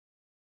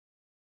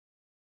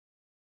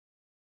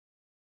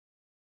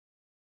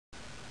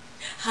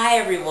Hi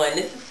everyone,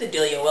 this is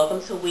Sedelia. Welcome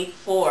to week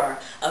 4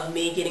 of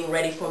me getting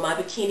ready for my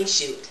bikini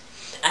shoot.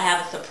 I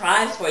have a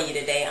surprise for you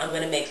today. I'm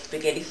going to make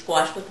spaghetti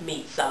squash with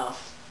meat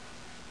sauce.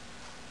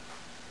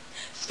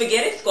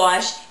 Spaghetti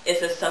squash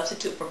is a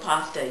substitute for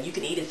pasta. You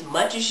can eat as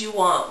much as you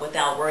want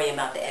without worrying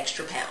about the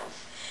extra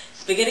pounds.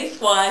 Spaghetti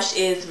squash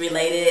is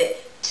related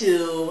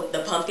to the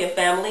pumpkin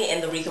family,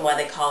 and the reason why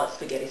they call it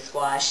spaghetti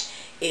squash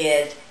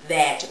is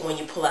that when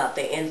you pull out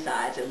the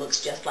insides, it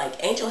looks just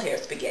like angel hair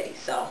spaghetti.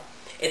 So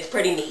it's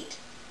pretty neat.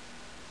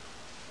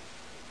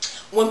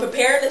 When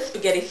preparing the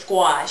spaghetti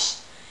squash,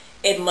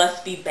 it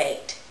must be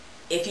baked.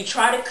 If you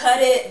try to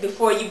cut it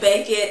before you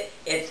bake it,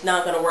 it's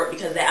not going to work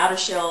because the outer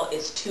shell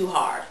is too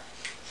hard.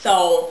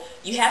 So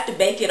you have to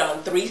bake it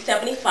on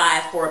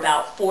 375 for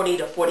about 40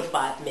 to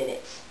 45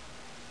 minutes.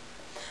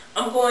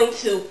 I'm going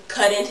to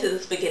cut into the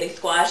spaghetti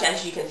squash.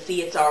 As you can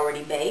see, it's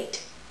already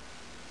baked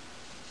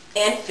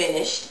and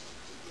finished.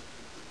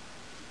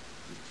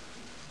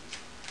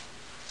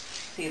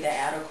 See the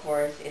outer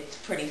core, it's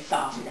pretty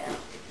soft now.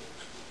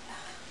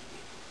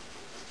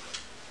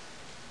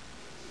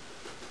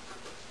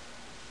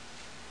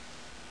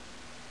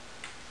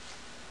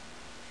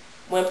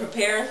 When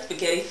preparing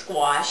spaghetti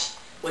squash,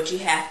 what you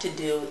have to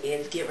do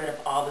is get rid of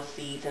all the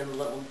seeds and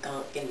little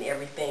gunk and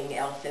everything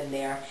else in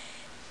there.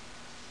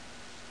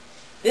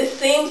 This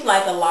seems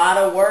like a lot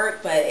of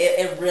work, but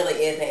it really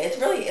isn't.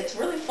 It's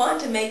really fun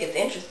to make. It's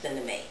interesting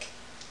to make.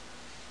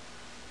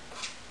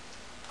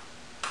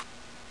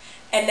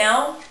 And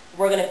now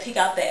we're going to pick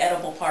out the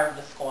edible part of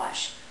the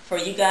squash. For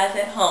you guys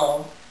at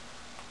home,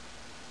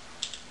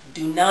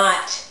 do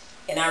not,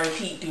 and I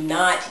repeat, do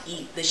not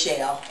eat the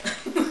shell.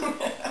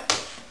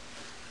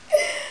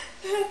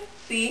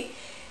 See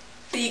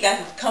you guys,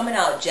 it's coming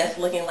out just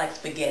looking like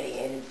spaghetti,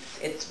 and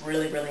it's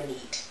really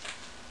neat.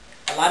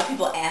 A lot of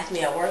people ask me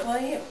at work,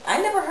 well,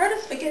 I never heard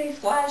of spaghetti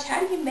squash.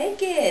 How do you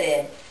make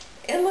it?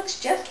 And it looks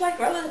just like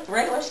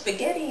regular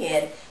spaghetti.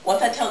 And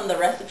once I tell them the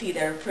recipe,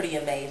 they're pretty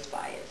amazed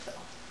by it. So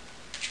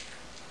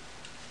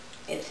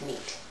it's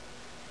neat.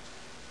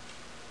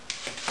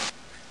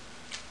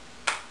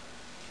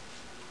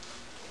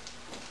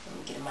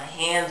 I'm getting my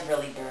hands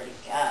really dirty.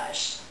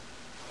 Gosh.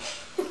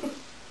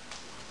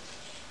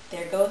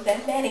 There goes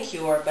that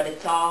manicure, but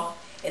it's all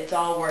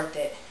worth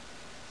it.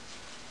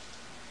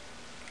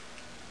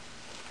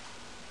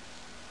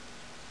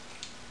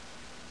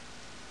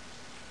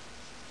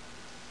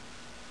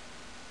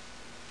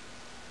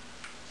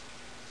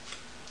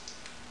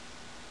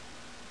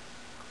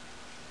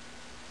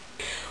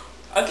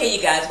 Okay, you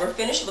guys, we're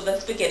finished with the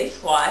spaghetti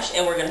squash,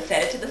 and we're going to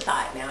set it to the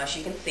side now, as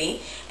you can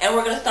see, and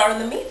we're going to start on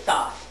the meat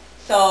sauce.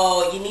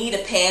 So you need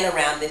a pan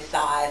around this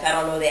size. I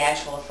don't know the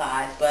actual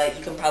size, but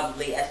you can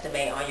probably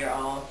estimate on your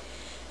own.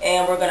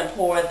 And we're going to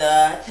pour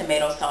the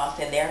tomato sauce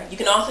in there. You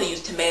can also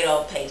use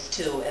tomato paste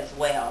too as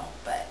well,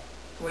 but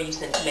we're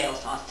using tomato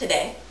sauce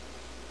today.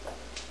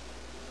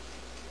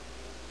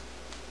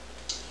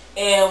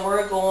 And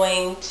we're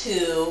going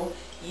to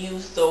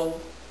use the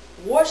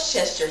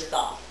Worcestershire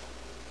sauce.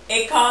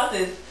 It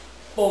calls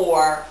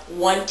for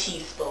 1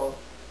 teaspoon.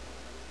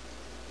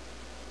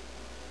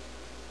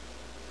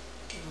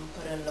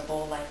 Put it in the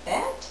bowl like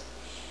that.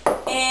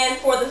 And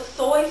for the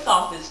soy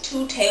sauce is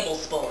 2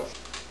 tablespoons.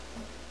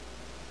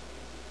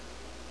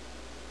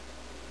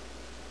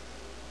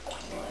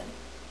 1,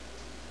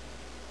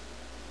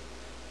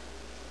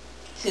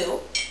 2.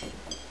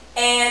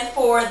 And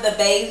for the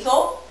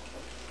basil,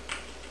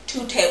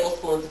 2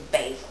 tablespoons of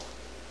basil.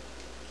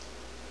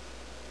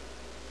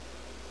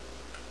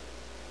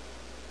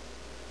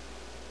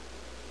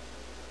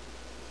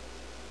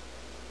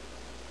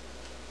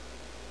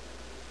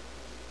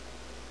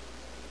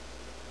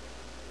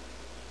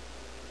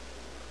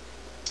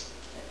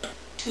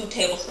 Two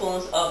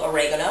tablespoons of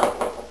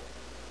oregano.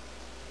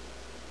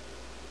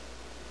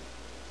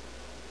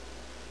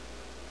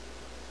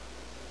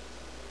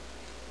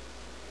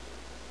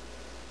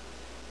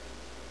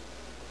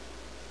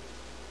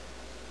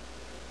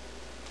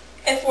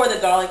 And for the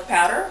garlic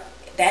powder,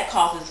 that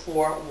calls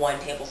for 1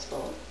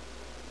 tablespoon.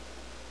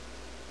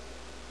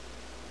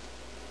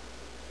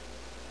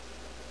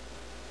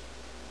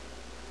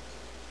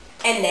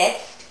 And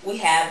next, we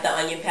have the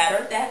onion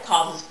powder, that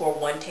calls for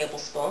 1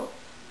 tablespoon.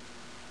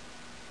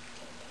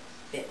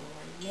 Bit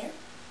more in there.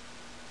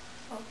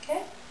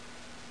 Okay.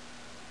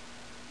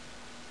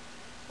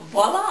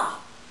 Voila!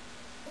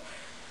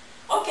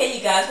 Okay,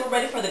 you guys, we're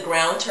ready for the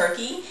ground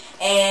turkey,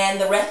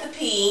 and the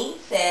recipe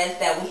says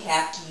that we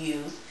have to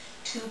use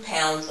 2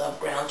 pounds of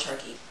ground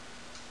turkey.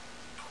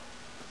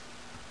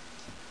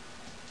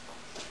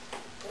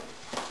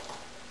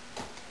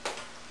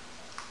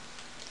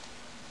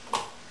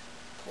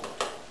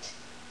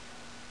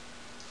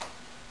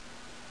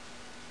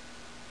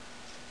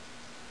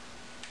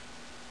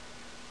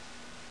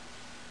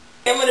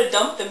 I'm going to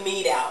dump the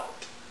meat out,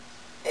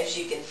 as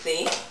you can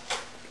see.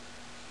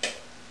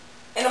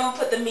 And I'm going to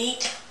put the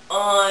meat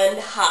on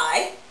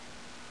high.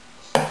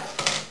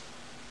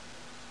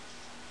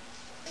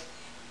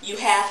 You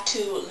have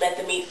to let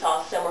the meat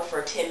sauce simmer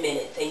for 10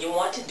 minutes, and you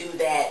want to do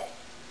that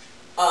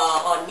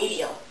on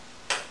medium.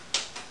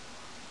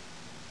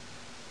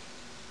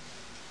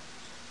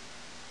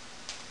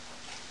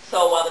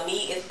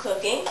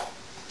 cooking,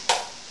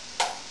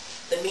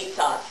 the meat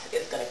sauce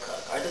is going to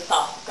cook, or the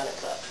sauce is going to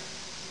cook.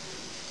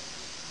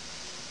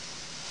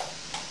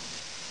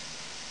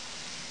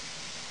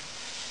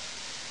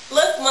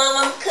 Look, Mom,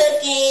 I'm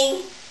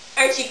cooking.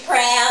 Aren't you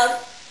proud?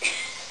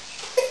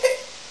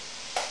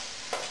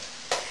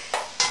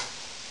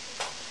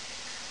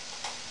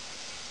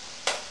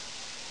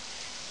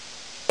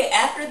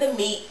 After the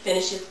meat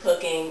finishes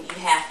cooking, you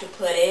have to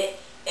put it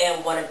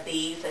in one of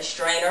these, a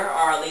strainer,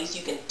 or at least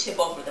you can tip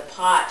over the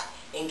pot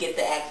and get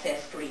the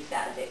excess grease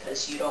out of it,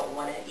 because you don't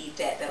want to eat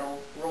that.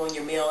 That'll ruin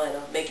your meal and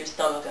it'll make your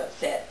stomach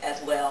upset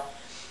as well.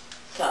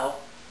 So,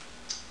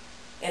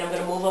 and I'm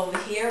going to move over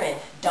here and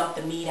dump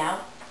the meat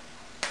out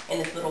in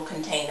this little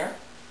container.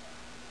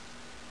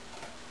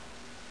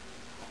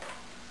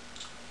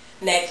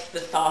 Next, the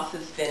sauce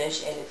is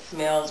finished and it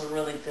smells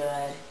really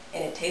good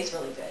and it tastes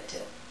really good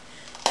too.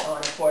 So I'm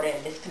going to pour it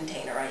in this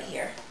container right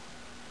here.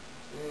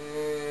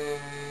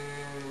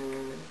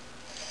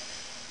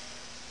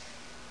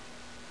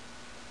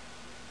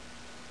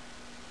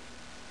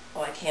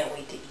 Oh, I can't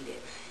wait to eat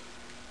it.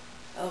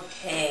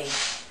 Okay,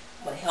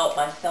 I'm going to help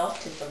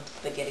myself to some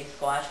spaghetti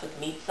squash with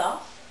meat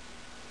sauce.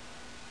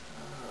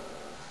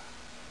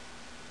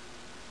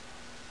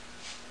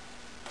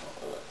 Oh,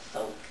 it looks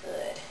so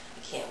good. I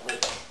can't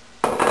wait.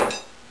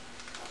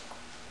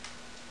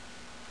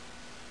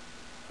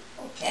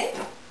 Okay.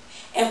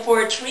 And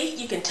for a treat,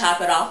 you can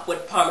top it off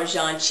with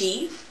Parmesan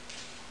cheese.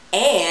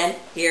 And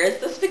here's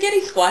the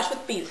spaghetti squash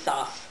with meat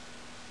sauce.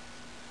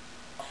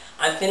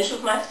 I'm finished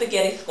with my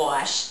spaghetti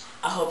squash.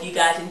 I hope you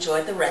guys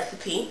enjoyed the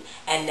recipe.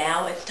 And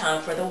now it's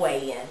time for the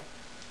weigh-in.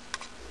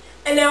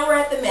 And now we're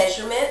at the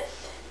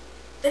measurements.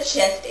 The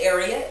chest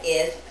area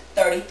is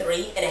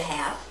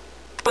 33.5.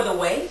 For the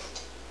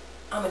waist,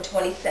 I'm a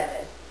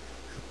 27.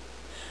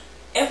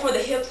 And for the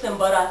hips and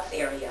buttocks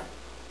area,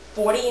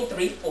 40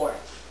 3/4.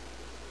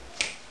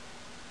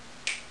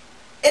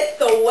 It's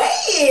the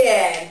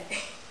weigh-in.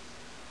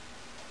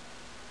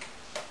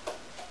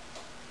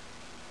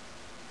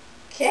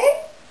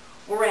 Okay,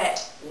 we're at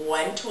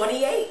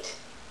 128.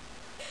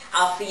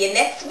 I'll see you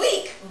next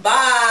week.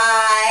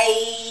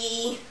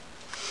 Bye.